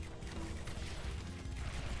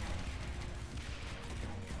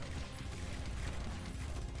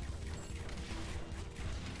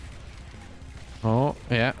 Oh,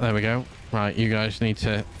 yeah, there we go. Right, you guys need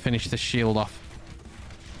to finish the shield off.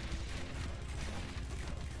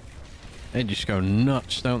 They just go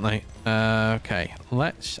nuts, don't they? Okay,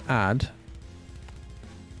 let's add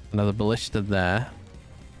another ballista there.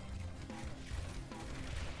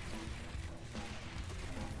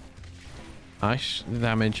 Nice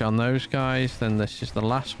damage on those guys. Then this is the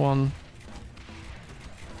last one.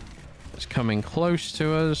 It's coming close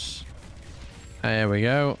to us. There we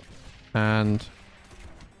go. And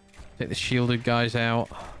take the shielded guys out.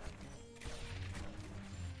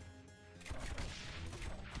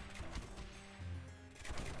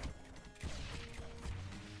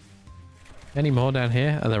 Any more down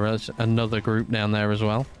here? Oh, there is another group down there as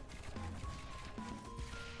well.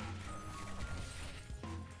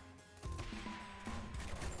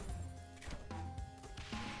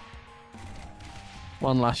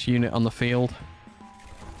 One last unit on the field.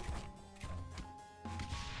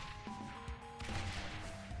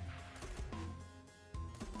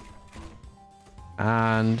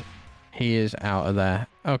 And he is out of there.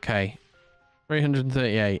 Okay.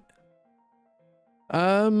 338.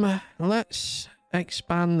 Let's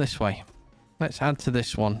expand this way. Let's add to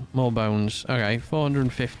this one. More bones. Okay,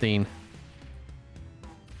 415.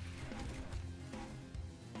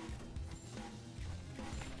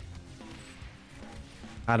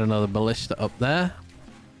 Add another ballista up there.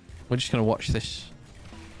 We're just going to watch this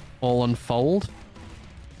all unfold.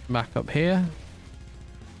 Back up here.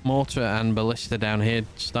 Mortar and ballista down here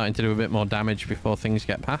starting to do a bit more damage before things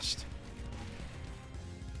get past.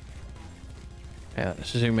 Yeah, let's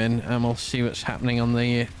zoom in and we'll see what's happening on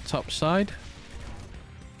the top side.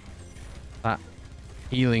 That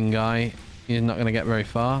healing guy, he's not going to get very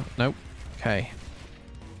far. Nope. Okay.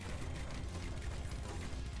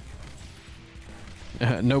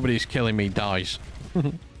 Nobody's killing me dies.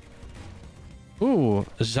 Ooh,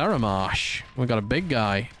 Zaramash. We got a big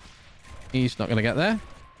guy. He's not going to get there.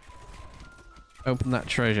 Open that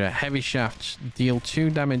treasure. Heavy shafts deal 2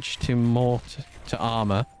 damage to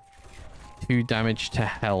armor. 2 damage to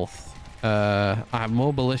health. I have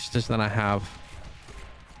more ballistas than I have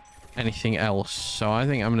anything else. So I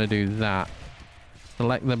think I'm going to do that.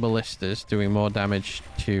 Select the ballistas, doing more damage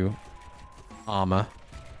to armor.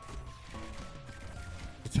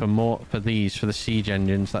 For the siege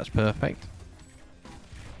engines, that's perfect.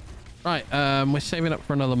 Right, we're saving up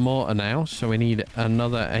for another mortar now, so we need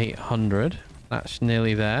another 800. That's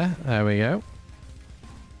nearly there. There we go.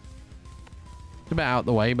 It's a bit out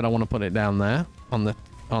the way, but I want to put it down there on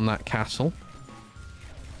that castle.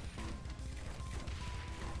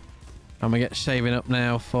 And we get saving up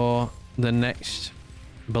now for the next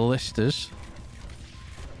ballistas.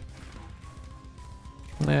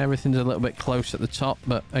 Everything's a little bit close at the top,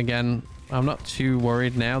 but again, I'm not too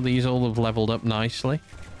worried now. These all have leveled up nicely.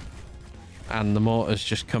 And the mortars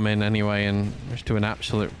just come in anyway and just do an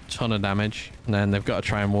absolute ton of damage. And then they've got to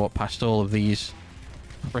try and walk past all of these,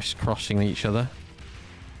 crisscrossing each other.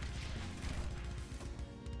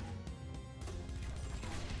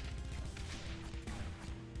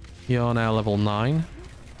 You're now level 9.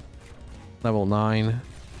 Level 9.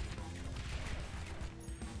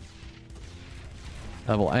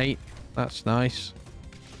 Level 8. That's nice.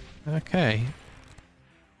 Okay.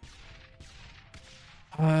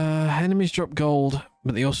 Enemies drop gold,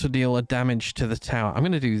 but they also deal a damage to the tower. I'm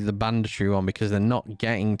going to do the banditry one because they're not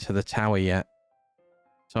getting to the tower yet.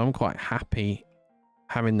 So I'm quite happy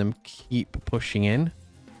having them keep pushing in.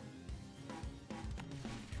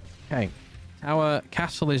 Okay. Tower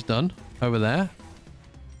castle is done over there.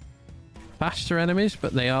 Faster enemies,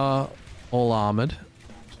 but they are all armored.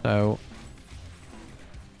 So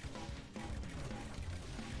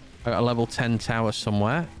I got a level 10 tower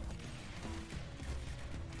somewhere.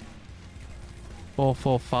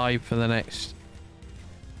 445 for the next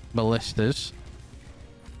ballistas.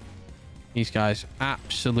 These guys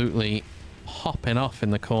absolutely hopping off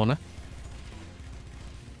in the corner.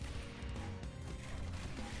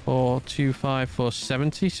 425,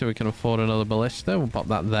 470, so we can afford another ballista. We'll pop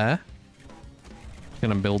that there.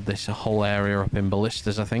 Gonna build this whole area up in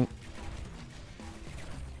ballistas, I think.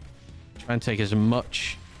 Try and take as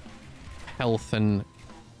much health and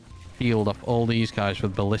shield off all these guys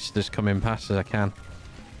with ballistas coming past as I can.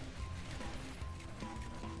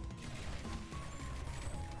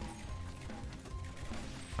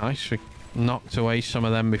 Nice, we knocked away some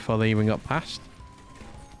of them before they even got past.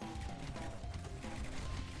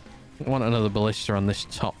 I want another ballista on this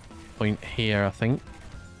top point here, I think.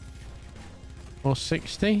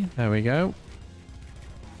 460, there we go.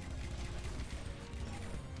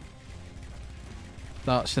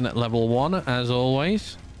 Starts in at level 1 as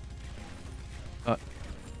always. But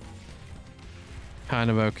kind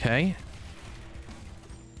of okay.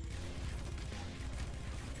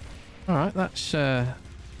 Alright, that's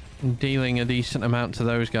dealing a decent amount to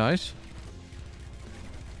those guys.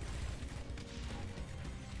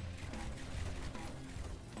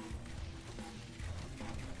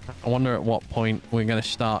 I wonder at what point we're going to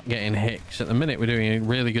start getting hit. 'Cause at the minute we're doing a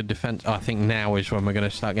really good defense. Oh, I think now is when we're going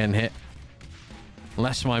to start getting hit.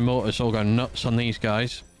 Unless my mortars all go nuts on these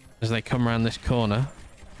guys. as they come around this corner.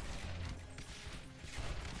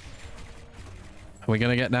 Are we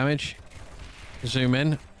going to get damage? Zoom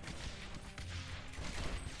in.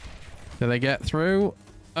 Do they get through?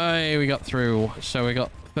 Hey, we got through. So we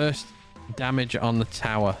got first damage on the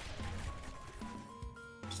tower.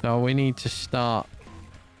 So we need to start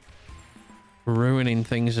ruining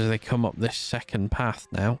things as they come up this second path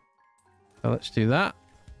now. So let's do that.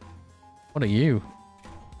 What are you?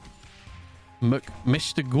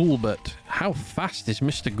 Mr. Gulbert. How fast is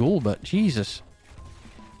Mr. Gulbert? Jesus.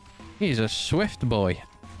 He's a swift boy.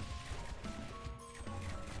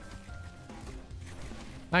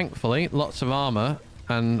 Thankfully, lots of armor,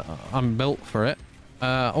 and I'm built for it.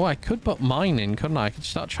 Oh, I could put mine in, couldn't I? I could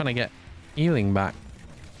start trying to get healing back.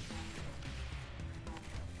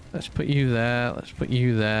 Let's put you there. Let's put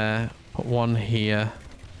you there. Put one here.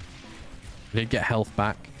 We did get health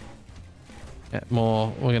back. Get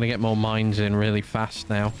more. We're going to get more mines in really fast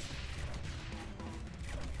now.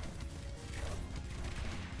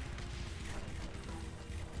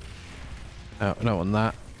 Oh, I don't want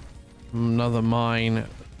that. Another mine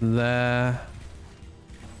there.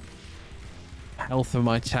 Health of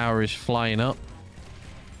my tower is flying up.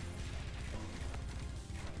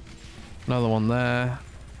 Another one there.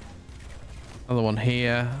 Another one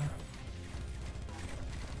here.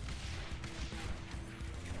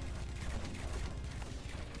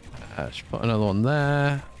 Let's put another one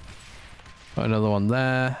there. Put another one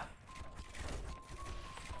there.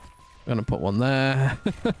 I'm gonna put one there.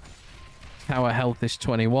 Tower health is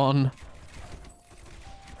 21.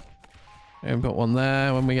 And put one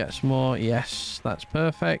there when we get some more. Yes, that's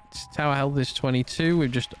perfect. Tower health is 22.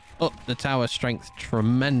 We've just upped the tower strength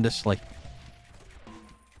tremendously.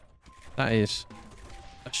 That is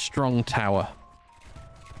a strong tower.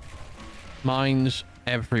 Mines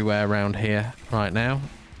everywhere around here right now.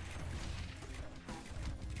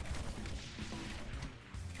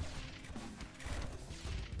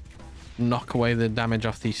 Knock away the damage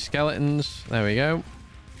off these skeletons. There we go.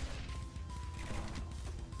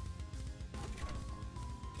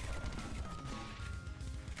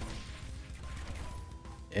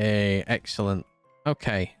 Hey, excellent.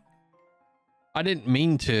 Okay. I didn't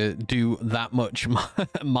mean to do that much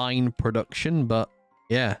mine production, but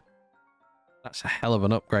yeah. That's a hell of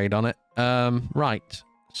an upgrade on it. Right.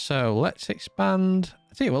 So let's expand.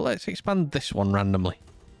 I tell you what, let's expand this one randomly.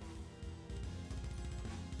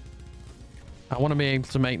 I want to be able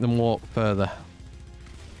to make them walk further.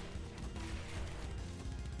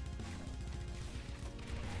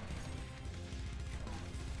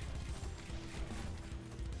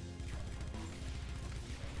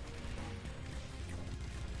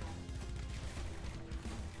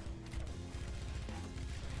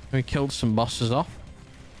 We killed some bosses off.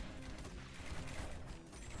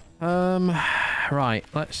 Right,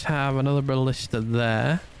 let's have another ballista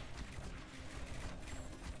there.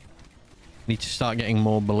 Need to start getting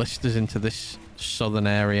more ballistas into this southern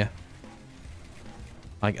area.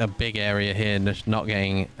 Like a big area here, just not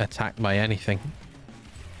getting attacked by anything.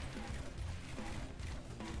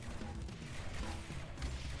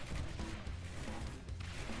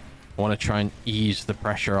 I want to try and ease the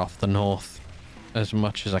pressure off the north as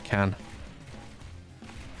much as I can.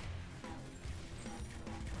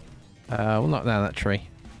 We'll knock down that tree.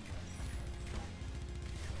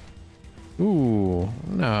 Ooh,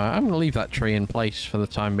 no, I'm going to leave that tree in place for the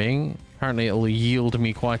time being. Apparently it'll yield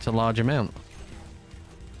me quite a large amount.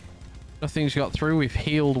 Nothing's got through. We've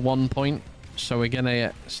healed 1 point, so we're going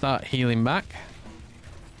to start healing back.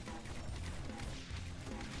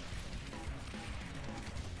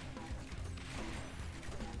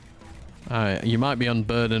 You might be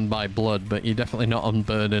unburdened by blood, but you're definitely not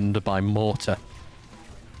unburdened by mortar.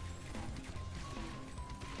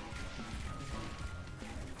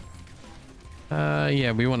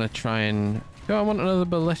 Yeah, we want to try and... Do I want another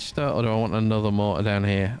ballista or do I want another mortar down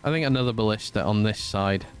here? I think another ballista on this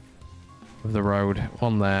side of the road.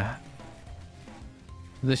 One there.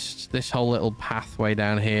 This whole little pathway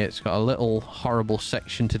down here, it's got a little horrible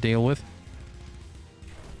section to deal with.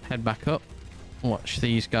 Head back up. Watch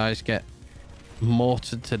these guys get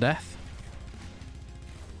mortared to death.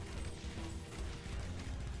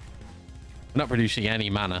 We're not producing any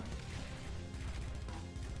mana.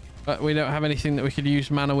 But we don't have anything that we could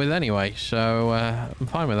use mana with anyway, so I'm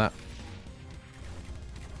fine with that.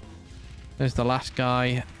 There's the last guy.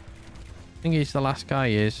 I think he's the last guy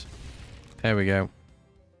he is. There we go.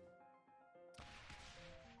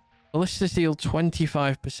 Ballistas deal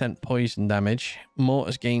 25% poison damage.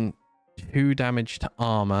 Mortars gain 2 damage to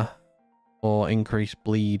armor or increase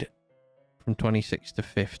bleed from 26 to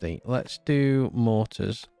 50. Let's do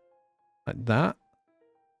mortars like that.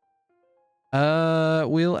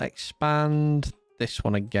 We'll expand this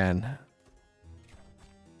one again.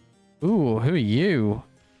 Ooh, who are you?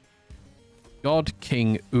 God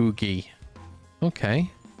King Oogie.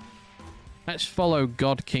 Okay. Let's follow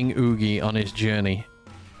God King Oogie on his journey.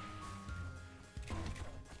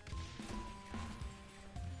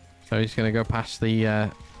 So he's going to go past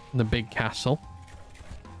the big castle.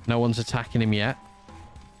 No one's attacking him yet.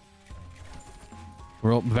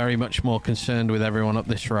 We're up very much more concerned with everyone up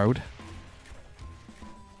this road.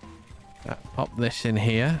 Pop this in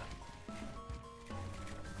here.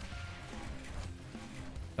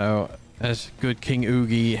 So, as good King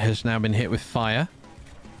Oogie has now been hit with fire.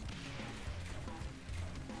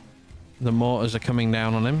 The mortars are coming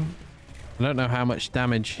down on him. I don't know how much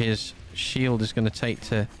damage his shield is going to take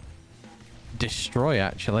to destroy,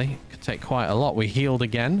 actually. Could take quite a lot. We healed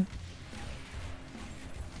again.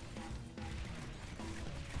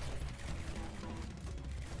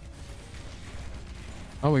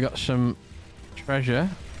 Oh, we got some treasure.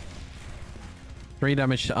 3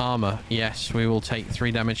 damage to armor. Yes, we will take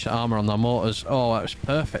 3 damage to armor on the mortars. Oh, that was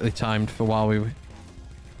perfectly timed for while we were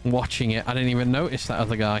watching it. I didn't even notice that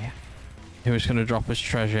other guy who was going to drop us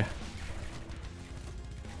treasure.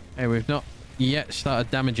 Hey, we've not yet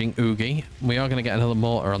started damaging Oogie. We are going to get another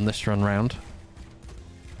mortar on this run round.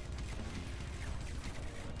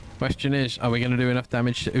 Question is, are we going to do enough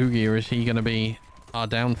damage to Oogie, or is he going to be our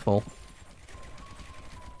downfall?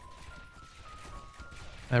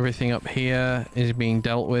 Everything up here is being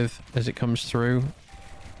dealt with as it comes through.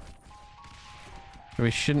 So we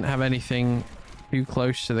shouldn't have anything too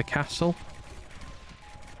close to the castle.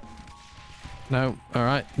 No,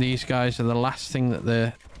 alright. These guys are the last thing that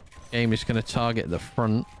the game is going to target, the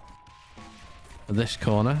front of this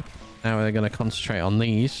corner. Now they're going to concentrate on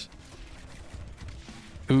these.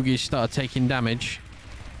 Oogie's started taking damage.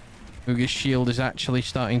 Oogie's shield is actually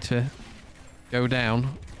starting to go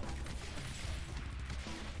down.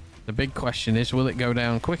 The big question is, will it go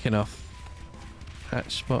down quick enough?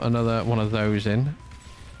 Let's put another one of those in.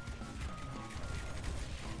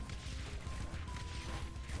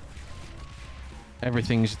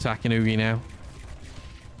 Everything's attacking Oogie now.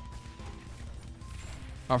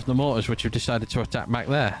 Apart from the mortars, which have decided to attack back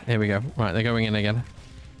there. Here we go. Right, they're going in again.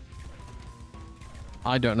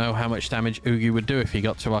 I don't know how much damage Oogie would do if he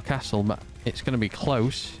got to our castle, but it's going to be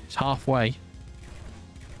close. It's halfway.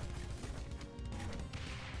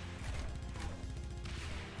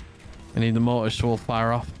 I need the mortars to all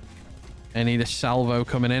fire off. I need a salvo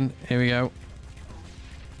coming in. Here we go.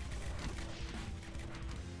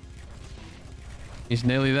 He's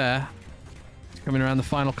nearly there. He's coming around the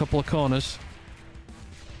final couple of corners.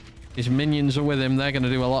 His minions are with him. They're going to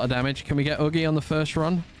do a lot of damage. Can we get Oogie on the first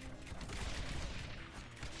run?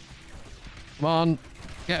 Come on.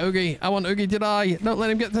 Get Oogie. I want Oogie to die. Don't let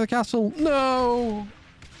him get to the castle. No.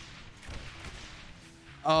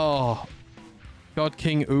 Oh. God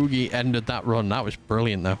King Oogie ended that run. That was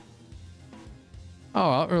brilliant, though.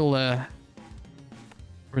 All right, we'll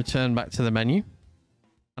return back to the menu.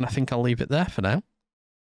 And I think I'll leave it there for now.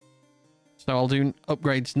 So I'll do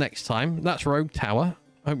upgrades next time. That's Rogue Tower.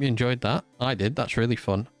 I hope you enjoyed that. I did. That's really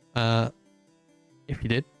fun. If you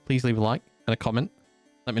did, please leave a like and a comment.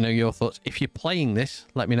 Let me know your thoughts. If you're playing this,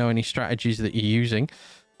 let me know any strategies that you're using.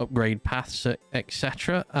 Upgrade paths,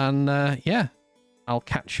 etc. And yeah, I'll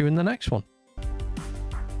catch you in the next one.